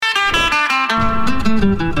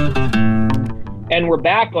And we're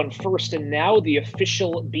back on First and Now, the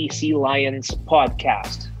official BC Lions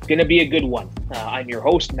podcast. Going to be a good one. I'm your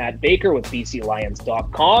host, Matt Baker with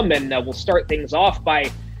BCLions.com, and we'll start things off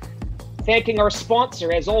by thanking our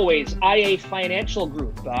sponsor, as always, IA Financial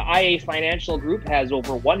Group. IA Financial Group has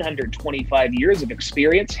over 125 years of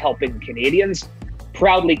experience helping Canadians.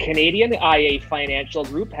 Proudly Canadian, IA Financial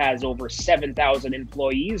Group has over 7,000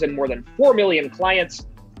 employees and more than 4 million clients,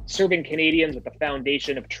 serving Canadians with the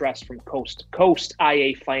foundation of trust from coast to coast.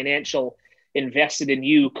 IA Financial invested in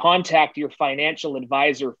you. Contact your financial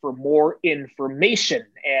advisor for more information.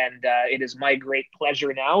 And it is my great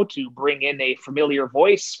pleasure now to bring in a familiar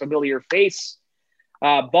voice, familiar face,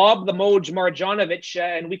 Bob the Moj Marjanovic,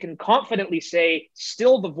 and we can confidently say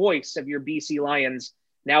still the voice of your BC Lions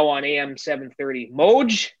now on AM 730.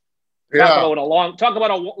 Moj, talk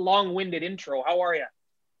about a long-winded intro. How are you?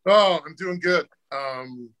 Oh, I'm doing good.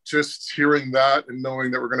 Just hearing that and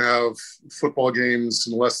knowing that we're going to have football games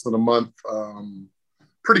in less than a month,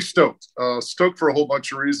 pretty stoked. Stoked for a whole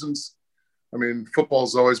bunch of reasons. I mean,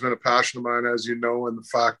 football's always been a passion of mine, as you know, and the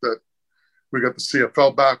fact that we got the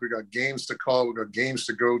CFL back, we got games to call, we got games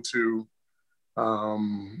to go to.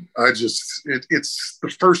 It's the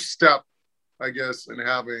first step, I guess, in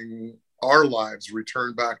having our lives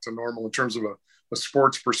return back to normal in terms of a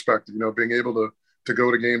sports perspective, being able to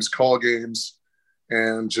go to games, call games,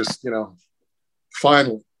 and just,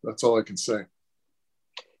 finally, that's all I can say.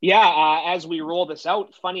 Yeah, as we roll this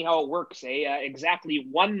out, funny how it works, eh? Exactly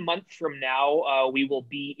 1 month from now, we will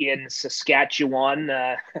be in Saskatchewan,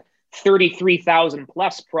 33,000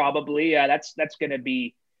 plus probably. That's going to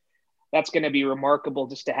be remarkable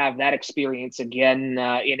just to have that experience again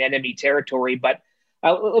in enemy territory. But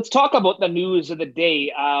let's talk about the news of the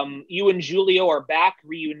day. You and Julio are back,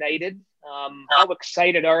 reunited. How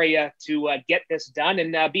excited are you to get this done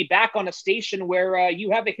and be back on a station where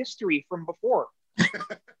you have a history from before?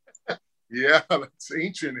 Yeah, that's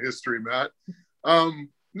ancient history, Matt.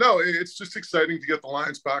 No, it's just exciting to get the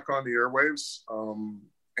Lions back on the airwaves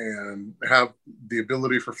and have the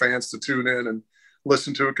ability for fans to tune in and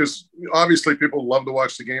listen to it, because obviously people love to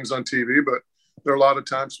watch the games on TV, but there are a lot of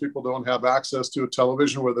times people don't have access to a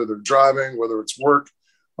television, whether they're driving, whether it's work,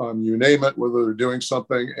 you name it, whether they're doing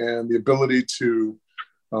something, and the ability to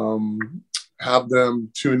have them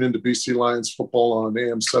tune into BC Lions football on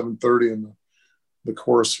AM 730 and the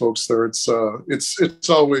chorus folks there. It's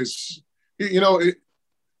always,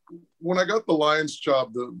 when I got the Lions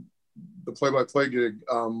job, the play-by-play gig,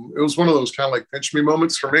 it was one of those kind of like pinch me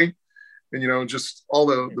moments for me. And, just all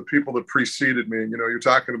the people that preceded me, you're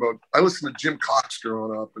talking about, I listened to Jim Cox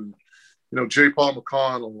growing up and, J. Paul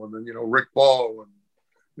McConnell and then, Rick Ball and,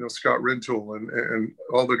 Scott Rintoul and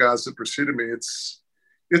all the guys that preceded me.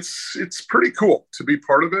 It's pretty cool to be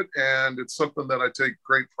part of it. And it's something that I take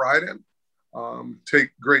great pride in, take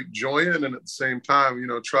great joy in. And at the same time,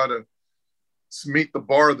 try to meet the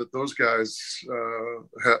bar that those guys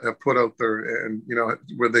have put out there and,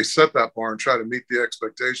 where they set that bar and try to meet the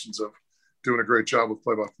expectations of doing a great job with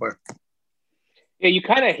play-by-play. Yeah, you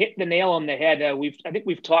kind of hit the nail on the head. I think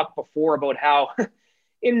we've talked before about how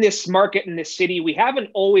in this market, in this city, we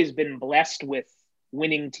haven't always been blessed with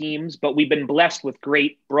winning teams, but we've been blessed with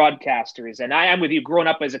great broadcasters. And I am with you. Growing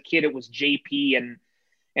up as a kid, it was JP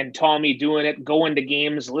and Tommy doing it, going to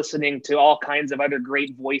games, listening to all kinds of other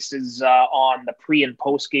great voices on the pre and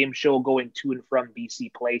post game show, going to and from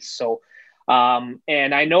BC Place. So,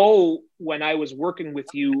 and I know when I was working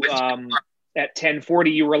with you at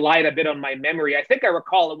 1040, you relied a bit on my memory. I think I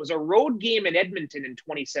recall it was a road game in Edmonton in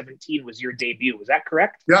 2017 was your debut. Was that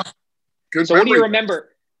correct? Yeah. Good. So memory. What do you remember?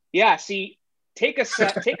 Yeah. See, take us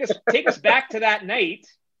back to that night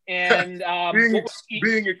and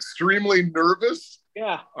being extremely nervous.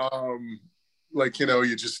 Yeah.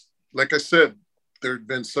 You just, like I said, there'd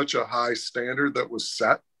been such a high standard that was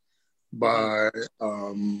set by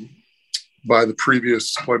the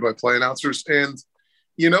previous play-by-play announcers. And,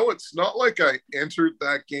 it's not like I entered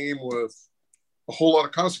that game with a whole lot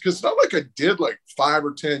of confidence, because it's not like I did like 5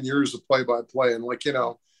 or 10 years of play-by-play. And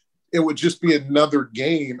it would just be another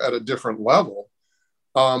game at a different level.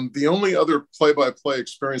 The only other play-by-play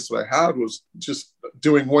experience that I had was just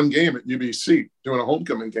doing one game at UBC, doing a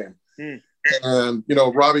homecoming game. And,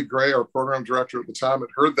 Robbie Gray, our program director at the time, had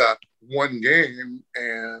heard that one game,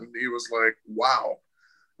 and he was like, wow,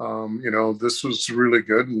 this was really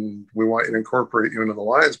good, and we want you to incorporate you into the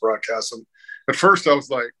Lions broadcast. And at first I was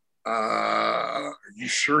like, are you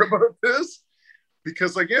sure about this?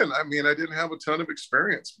 Because, again, I didn't have a ton of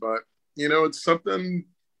experience, but, it's something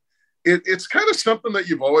 – it's kind of something that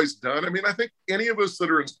you've always done. I think any of us that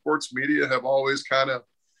are in sports media have always kind of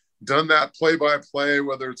done that play-by-play,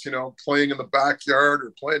 whether it's, playing in the backyard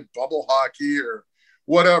or playing bubble hockey or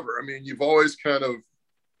whatever. I mean, you've always kind of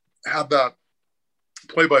had that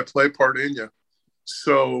play-by-play part in you.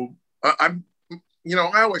 So I'm,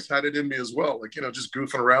 I always had it in me as well, like, just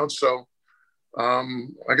goofing around. So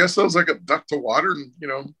I guess I was like a duck to water, and,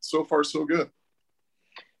 so far so good.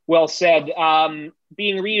 Well said.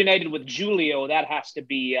 Being reunited with Julio, that has to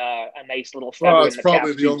be a nice little feather it's in the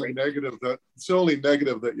probably cap the too, only right? negative it's the only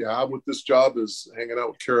negative that you have with this job is hanging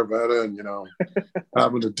out with Caravetta and,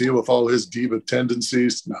 having to deal with all his diva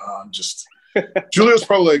tendencies. No, I'm just Julio's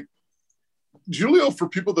probably like Julio, for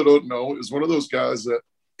people that don't know, is one of those guys that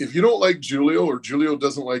if you don't like Julio or Julio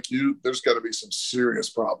doesn't like you, there's got to be some serious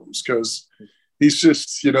problems, because he's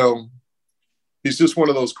just, he's just one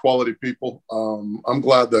of those quality people. I'm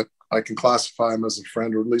glad that I can classify him as a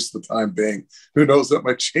friend, or at least the time being. Who knows, that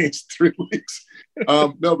might change 3 weeks.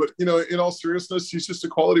 No, but, in all seriousness, he's just a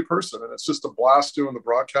quality person, and it's just a blast doing the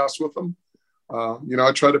broadcast with him.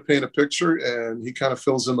 I try to paint a picture, and he kind of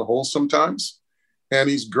fills in the holes sometimes, and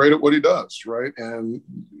he's great at what he does, right? And,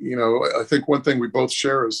 I think one thing we both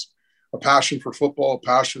share is a passion for football, a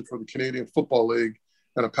passion for the Canadian Football League,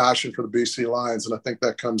 and a passion for the BC Lions, and I think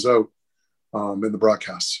that comes out in the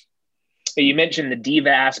broadcasts. You mentioned the diva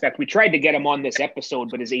aspect. We tried to get him on this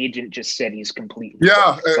episode, but his agent just said he's completely.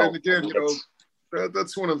 Yeah. And again,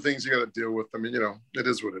 that's one of the things you got to deal with. I mean, it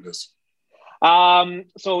is what it is.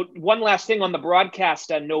 So one last thing on the broadcast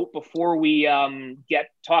note before we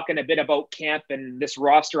get talking a bit about camp and this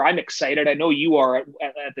roster. I'm excited. I know you are at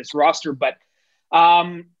this roster, but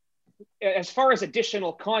as far as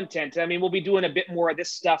additional content, I mean, we'll be doing a bit more of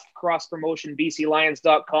this stuff, cross-promotion,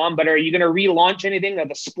 bclions.com, but are you going to relaunch anything of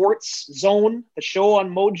the Sports Zone, the show on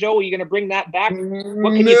Mojo? Are you going to bring that back?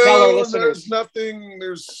 What can you tell our listeners? None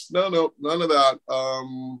of that.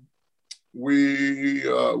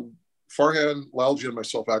 Farhan Lalji and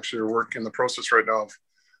myself actually are working in the process right now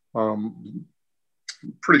of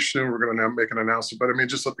pretty soon we're going to make an announcement, but I mean,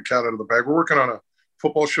 just let the cat out of the bag. We're working on a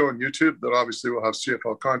football show on YouTube that obviously will have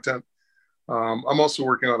CFL content. I'm also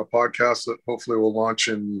working on a podcast that hopefully will launch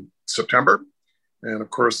in September. And of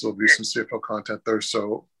course, there'll be some CFL content there.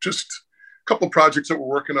 So just a couple of projects that we're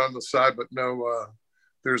working on the side, but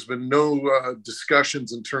there's been no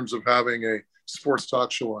discussions in terms of having a sports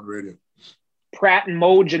talk show on radio. Pratt and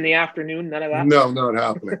Moj in the afternoon, none of that? No, not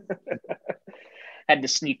happening. Had to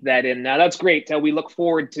sneak that in. That's great. We look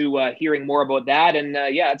forward to hearing more about that. And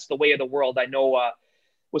it's the way of the world. I know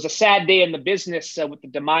was a sad day in the business with the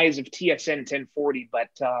demise of TSN 1040, but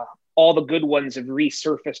all the good ones have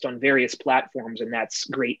resurfaced on various platforms, and that's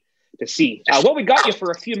great to see. Well, we got you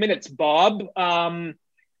for a few minutes, Bob.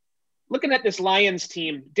 Looking at this Lions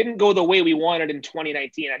team, didn't go the way we wanted in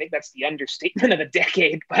 2019. I think that's the understatement of the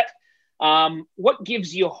decade. But what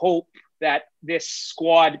gives you hope that this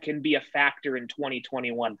squad can be a factor in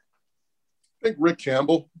 2021? I think Rick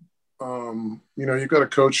Campbell. You've got a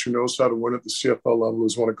coach who knows how to win at the CFL level,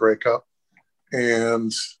 who's won a Grey Cup.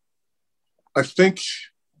 And I think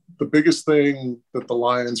the biggest thing that the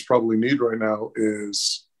Lions probably need right now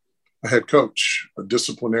is a head coach, a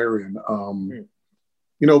disciplinarian.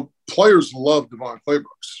 Players love Devon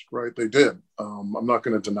Claybrooks, right? They did. I'm not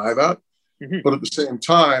going to deny that. Mm-hmm. But at the same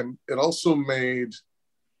time, it also made,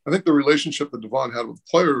 I think the relationship that Devon had with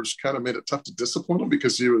players kind of made it tough to discipline him,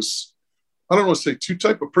 because he was, I don't want to say too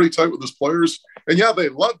tight, but pretty tight with his players. And yeah, they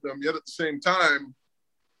loved him. Yet at the same time,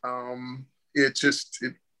 I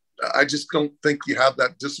just don't think you have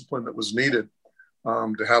that discipline that was needed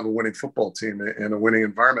to have a winning football team in a winning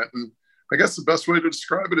environment. And I guess the best way to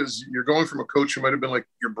describe it is you're going from a coach who might have been like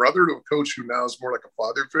your brother to a coach who now is more like a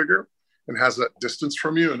father figure and has that distance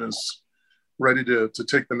from you and is ready to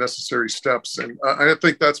take the necessary steps. And I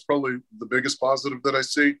think that's probably the biggest positive that I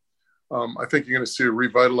see. I think you're going to see a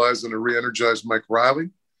revitalized and a re-energized Mike Riley.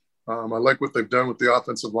 I like what they've done with the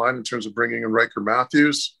offensive line in terms of bringing in Riker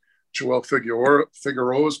Matthews. Joel Figueroa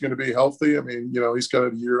is going to be healthy. I mean, he's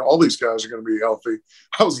got a year. All these guys are going to be healthy.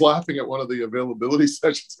 I was laughing at one of the availability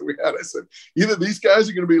sessions that we had. I said, either these guys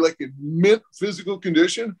are going to be like in mint physical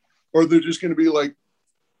condition, or they're just going to be like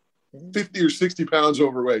 50 or 60 pounds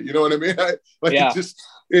overweight. You know what I mean?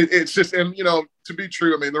 It's just, and, to be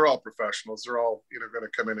true, I mean, they're all professionals. They're all, going to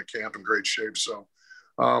come into camp in great shape. So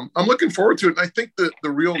I'm looking forward to it. And I think that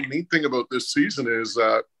the real neat thing about this season is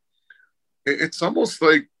that it's almost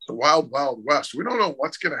like the wild, wild west. We don't know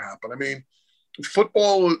what's going to happen. I mean,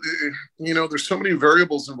 football, there's so many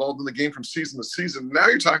variables involved in the game from season to season. Now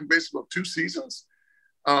you're talking basically about 2 seasons.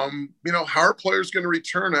 How are players going to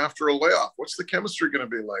return after a layoff? What's the chemistry going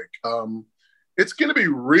to be like? It's going to be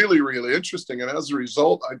really, really interesting. And as a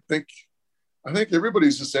result, I think I think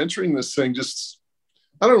everybody's just entering this thing just,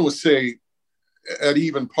 I don't want to say at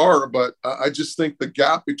even par, but I just think the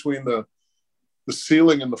gap between the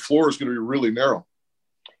ceiling and the floor is going to be really narrow.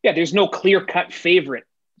 Yeah, there's no clear-cut favorite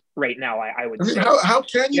right now, I would say. How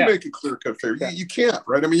can you make a clear-cut favorite? You can't,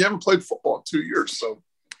 right? I mean, you haven't played football in 2 years, so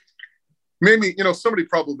maybe, somebody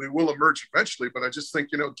probably will emerge eventually, but I just think,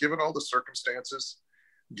 given all the circumstances,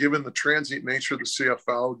 given the transient nature of the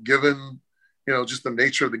CFL, given, just the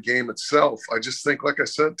nature of the game itself, I just think, like I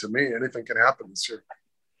said, to me, anything can happen this year.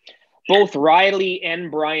 Both Riley and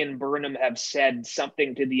Brian Burnham have said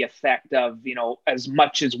something to the effect of, as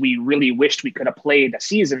much as we really wished we could have played a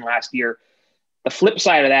season last year, the flip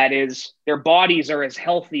side of that is their bodies are as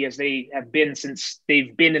healthy as they have been since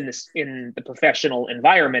they've been in the professional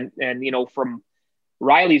environment. And, from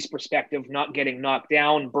Riley's perspective, not getting knocked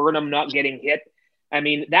down, Burnham not getting hit. I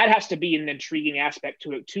mean, that has to be an intriguing aspect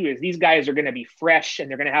to it too, is these guys are going to be fresh and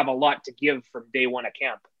they're going to have a lot to give from day one of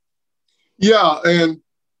camp. Yeah. And,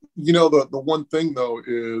 the one thing though,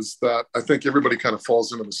 is that I think everybody kind of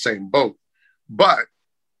falls into the same boat, but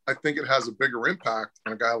I think it has a bigger impact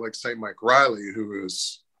on a guy like, say, Mike Riley, who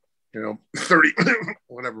is, 30,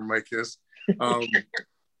 whatever Mike is,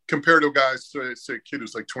 compared to a guy, say a kid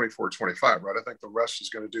who's like 24, 25, right? I think the rest is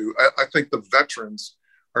going to do. I think the veterans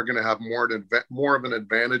are going to have more of an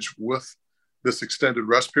advantage with this extended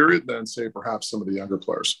rest period than, say, perhaps some of the younger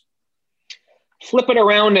players. Flip it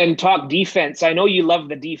around and talk defense. I know you love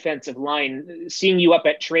the defensive line. Seeing you up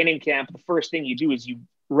at training camp, the first thing you do is you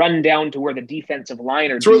run down to where the defensive line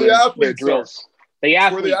are doing their drills. Where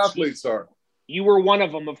the athletes are. You were one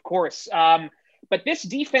of them, of course. But this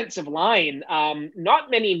defensive line, not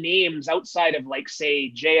many names outside of, like, say,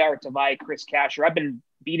 J.R. Tavai, Chris Kasher. I've been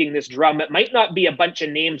beating this drum. It might not be a bunch of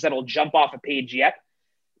names that'll jump off a page yet,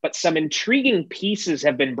 but some intriguing pieces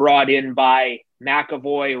have been brought in by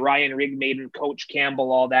McAvoy, Ryan Rigmaiden, Coach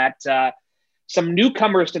Campbell, all that. Some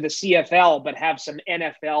newcomers to the CFL, but have some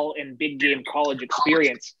NFL and big game college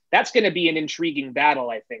experience. That's going to be an intriguing battle,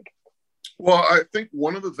 I think. Well, I think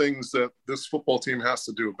one of the things that this football team has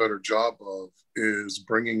to do a better job of is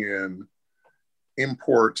bringing in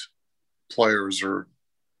import players or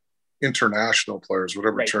international players,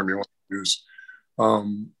 whatever term you want to use,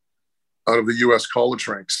 out of the U.S. college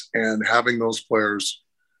ranks, and having those players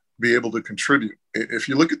be able to contribute. If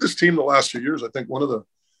you look at this team the last few years, I think one of the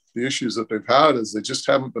issues that they've had is they just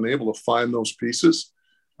haven't been able to find those pieces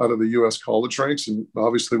out of the U.S. college ranks. And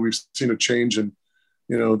obviously we've seen a change in,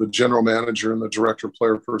 the general manager and the director of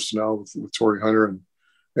player personnel with Torrey Hunter and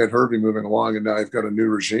Ed Hervey moving along. And now you've got a new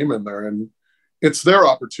regime in there, and it's their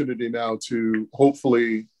opportunity now to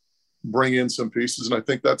hopefully bring in some pieces. And I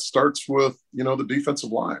think that starts with, the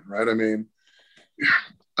defensive line, right? I mean,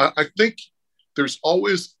 I think there's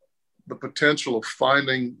always the potential of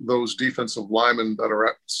finding those defensive linemen that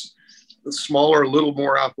are smaller, a little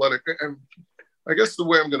more athletic. And I guess the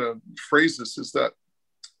way I'm going to phrase this is that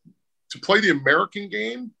to play the American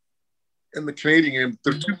game and the Canadian game,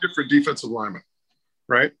 they're two different defensive linemen,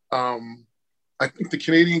 right? I think the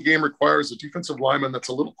Canadian game requires a defensive lineman that's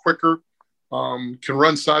a little quicker, can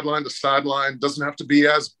run sideline to sideline, doesn't have to be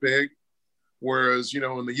as big. Whereas, in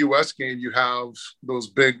the U.S. game, you have those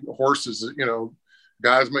big horses,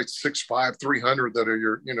 guys make 6'5", 300 that are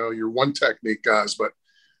your one technique guys, but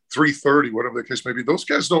 330, whatever the case may be. Those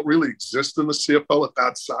guys don't really exist in the CFL at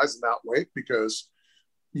that size and that weight, because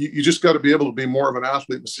you just got to be able to be more of an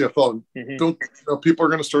athlete in the CFL. And people are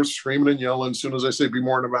going to start screaming and yelling as soon as I say be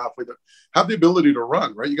more of an athlete, but have the ability to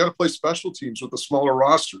run, right? You got to play special teams with the smaller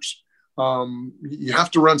rosters. You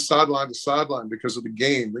have to run sideline to sideline because of the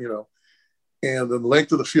game, and the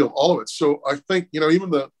length of the field, all of it. So I think, even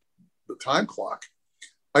the time clock,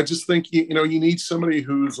 I just think, you need somebody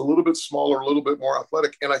who's a little bit smaller, a little bit more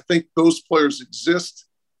athletic. And I think those players exist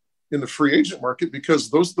in the free agent market because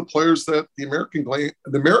those are the players that the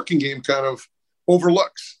American game kind of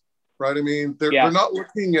overlooks, right? I mean, they're not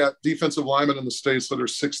looking at defensive linemen in the States that are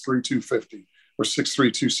 6'3", 250 or 6'3",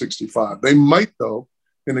 265. They might, though,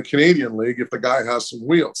 in the Canadian League if the guy has some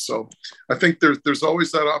wheels. So I think there's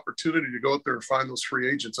always that opportunity to go out there and find those free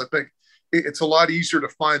agents. I think it's a lot easier to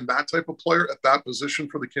find that type of player at that position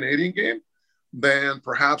for the Canadian game than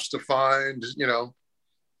perhaps to find,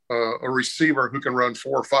 a receiver who can run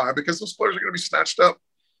 4 or 5, because those players are going to be snatched up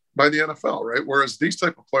by the NFL, right? Whereas these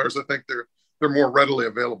type of players, I think they're more readily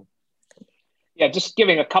available. Yeah, just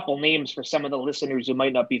giving a couple names for some of the listeners who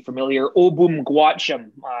might not be familiar. Obum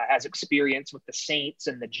Gwacham has experience with the Saints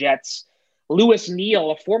and the Jets. Lewis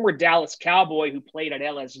Neal, a former Dallas Cowboy who played at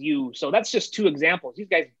LSU. So that's just 2 examples. These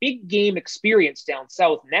guys, big game experience down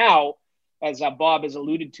south. Now as Bob has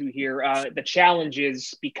alluded to here, the challenge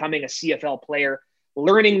is becoming a CFL player,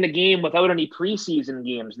 learning the game without any preseason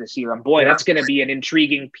games this year. And boy, that's going to be an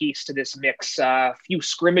intriguing piece to this mix. A few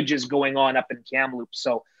scrimmages going on up in Kamloops.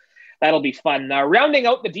 So that'll be fun. Rounding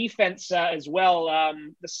out the defense as well,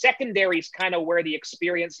 the secondary is kind of where the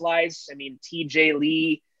experience lies. I mean, TJ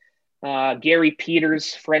Lee, Gary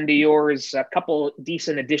Peters, friend of yours, a couple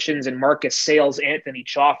decent additions in Marcus Sales, Anthony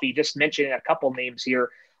Chaffee, just mentioning a couple names here.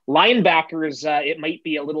 Linebackers, it might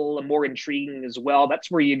be a little more intriguing as well. That's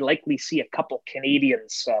where you'd likely see a couple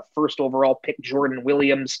Canadians. First overall pick Jordan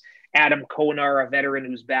Williams, Adam Konar, a veteran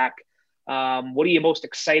who's back. What are you most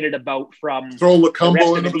excited about from throw Lacumbo the rest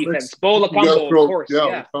into of the the defense? mix? Bo Lacumbo, of course.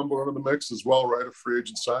 Yeah, Lacumbo into the mix as well, right? A free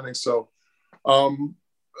agent signing. So,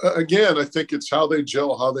 again, I think it's how they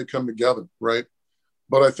gel, how they come together, right?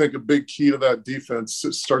 But I think a big key to that defense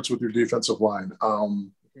starts with your defensive line.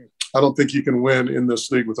 I don't think you can win in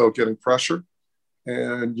this league without getting pressure,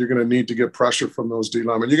 and you're going to need to get pressure from those D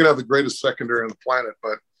linemen. You're going to have the greatest secondary on the planet,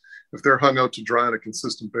 but if they're hung out to dry on a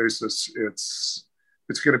consistent basis, it's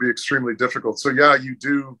going to be extremely difficult. So, yeah, you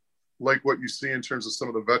do like what you see in terms of some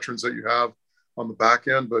of the veterans that you have on the back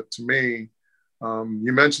end. But to me,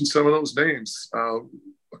 you mentioned some of those names.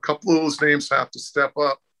 A couple of those names have to step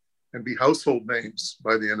up and be household names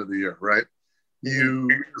by the end of the year, right?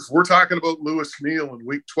 If we're talking about Lewis Neal in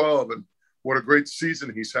week 12 and what a great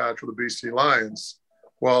season he's had for the BC Lions,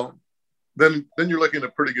 well, then you're looking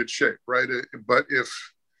at pretty good shape, right? But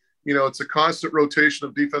if, it's a constant rotation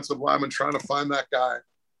of defensive linemen trying to find that guy,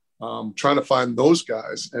 trying to find those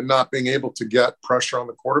guys and not being able to get pressure on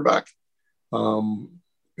the quarterback,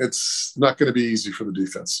 it's not going to be easy for the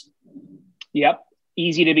defense. Yep.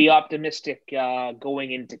 Easy to be optimistic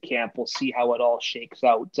going into camp. We'll see how it all shakes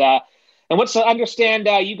out. And what's to understand,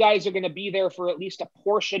 you guys are going to be there for at least a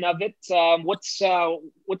portion of it. What's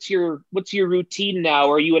your routine now?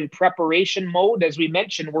 Are you in preparation mode? As we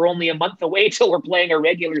mentioned, we're only a month away till we're playing a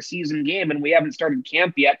regular season game, and we haven't started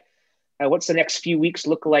camp yet. What's the next few weeks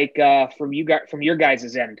look like from your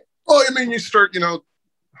guys' end? Well, I mean, you start,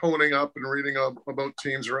 honing up and reading about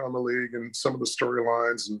teams around the league and some of the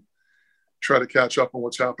storylines, and try to catch up on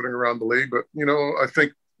what's happening around the league. But I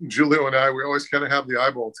think Julio and I, we always kind of have the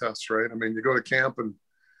eyeball test, right? I mean, you go to camp and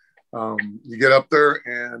you get up there,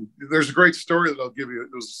 and there's a great story that I'll give you. It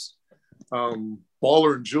was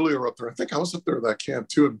Baller and Julio were up there. I think I was up there at that camp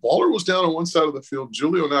too. And Baller was down on one side of the field.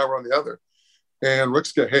 Julio and I were on the other. And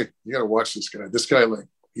Rick's guy, hey, you got to watch this guy. This guy,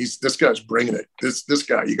 this guy's bringing it. This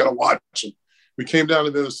guy, you got to watch him. We came down to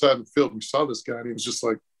the other side of the field and we saw this guy, and he was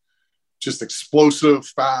just explosive,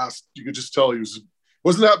 fast. You could just tell he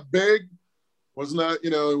wasn't that big. Wasn't that,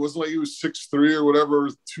 it wasn't like he was 6'3" or whatever,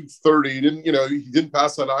 230. He didn't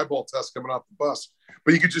pass that eyeball test coming off the bus,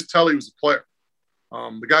 but you could just tell he was a player.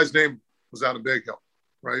 The guy's name was Adam Bighill,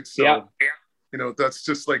 right? So,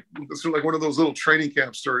 that's like one of those little training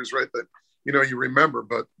camp stories, right? That, you remember,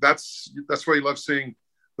 but that's why you love seeing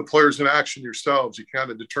the players in action yourselves. You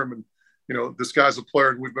kind of determine, this guy's a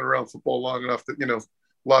player, and we've been around football long enough that,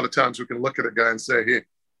 a lot of times we can look at a guy and say, hey,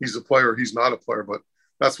 he's a player, he's not a player. But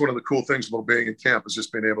that's one of the cool things about being in camp, is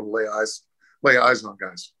just being able to lay eyes on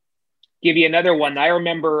guys. Give you another one. I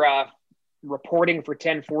remember reporting for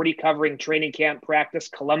 1040, covering training camp practice,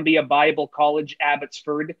 Columbia Bible College,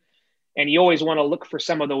 Abbotsford. And you always want to look for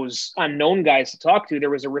some of those unknown guys to talk to.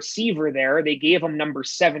 There was a receiver there. They gave him number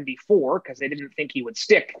 74 because they didn't think he would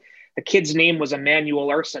stick. The kid's name was Emmanuel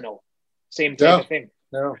Arsenault. Same type of thing.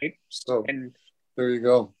 Yeah. Right? So and there you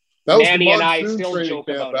go. That was Manny the and I monsoon still training joke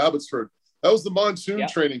camp, about it. Abbotsford. That was the monsoon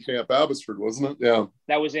training camp, Abbotsford, wasn't it? Yeah.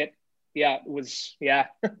 That was it. Yeah, it was. Yeah.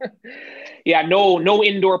 Yeah. No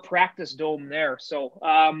indoor practice dome there. So,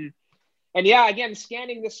 and yeah, again,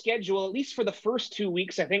 scanning the schedule, at least for the first 2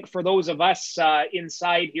 weeks, I think for those of us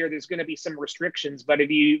inside here, there's going to be some restrictions. But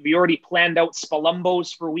have you already planned out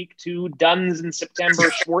Spalumbos for week 2, Duns in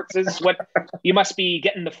September, Schwartz's? You must be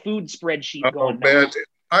getting the food spreadsheet going. Oh, man.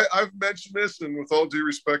 I've mentioned this, and with all due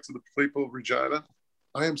respect to the people of Regina,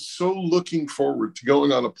 I am so looking forward to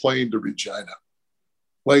going on a plane to Regina.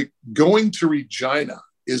 Like, going to Regina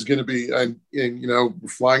is going to be, and we're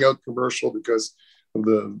flying out commercial because of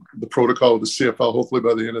the protocol of the CFL. Hopefully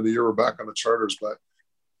by the end of the year, we're back on the charters, but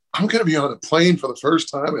I'm going to be on a plane for the first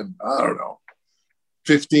time in,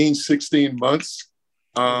 15, 16 months.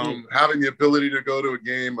 Having the ability to go to a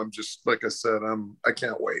game, I'm just, like I said, I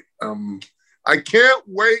can't wait. I can't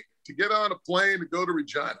wait to get on a plane to go to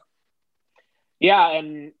Regina. Yeah,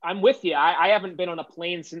 and I'm with you. I haven't been on a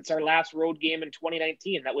plane since our last road game in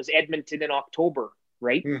 2019. That was Edmonton in October,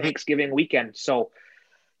 right? Thanksgiving weekend. So,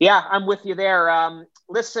 Yeah, I'm with you there.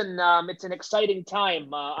 Listen, it's an exciting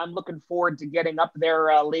time. I'm looking forward to getting up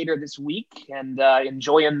there later this week and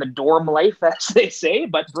enjoying the dorm life, as they say.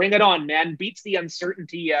 But bring it on, man. Beats the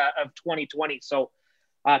uncertainty of 2020. So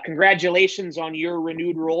congratulations on your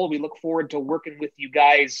renewed role. We look forward to working with you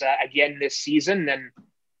guys again this season. And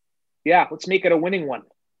yeah, let's make it a winning one.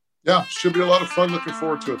 Yeah, should be a lot of fun. Looking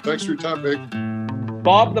forward to it. Thanks for your time, Big.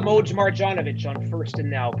 Bob the Moj Marjanovic on First and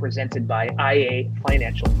Now, presented by IA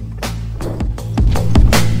Financial.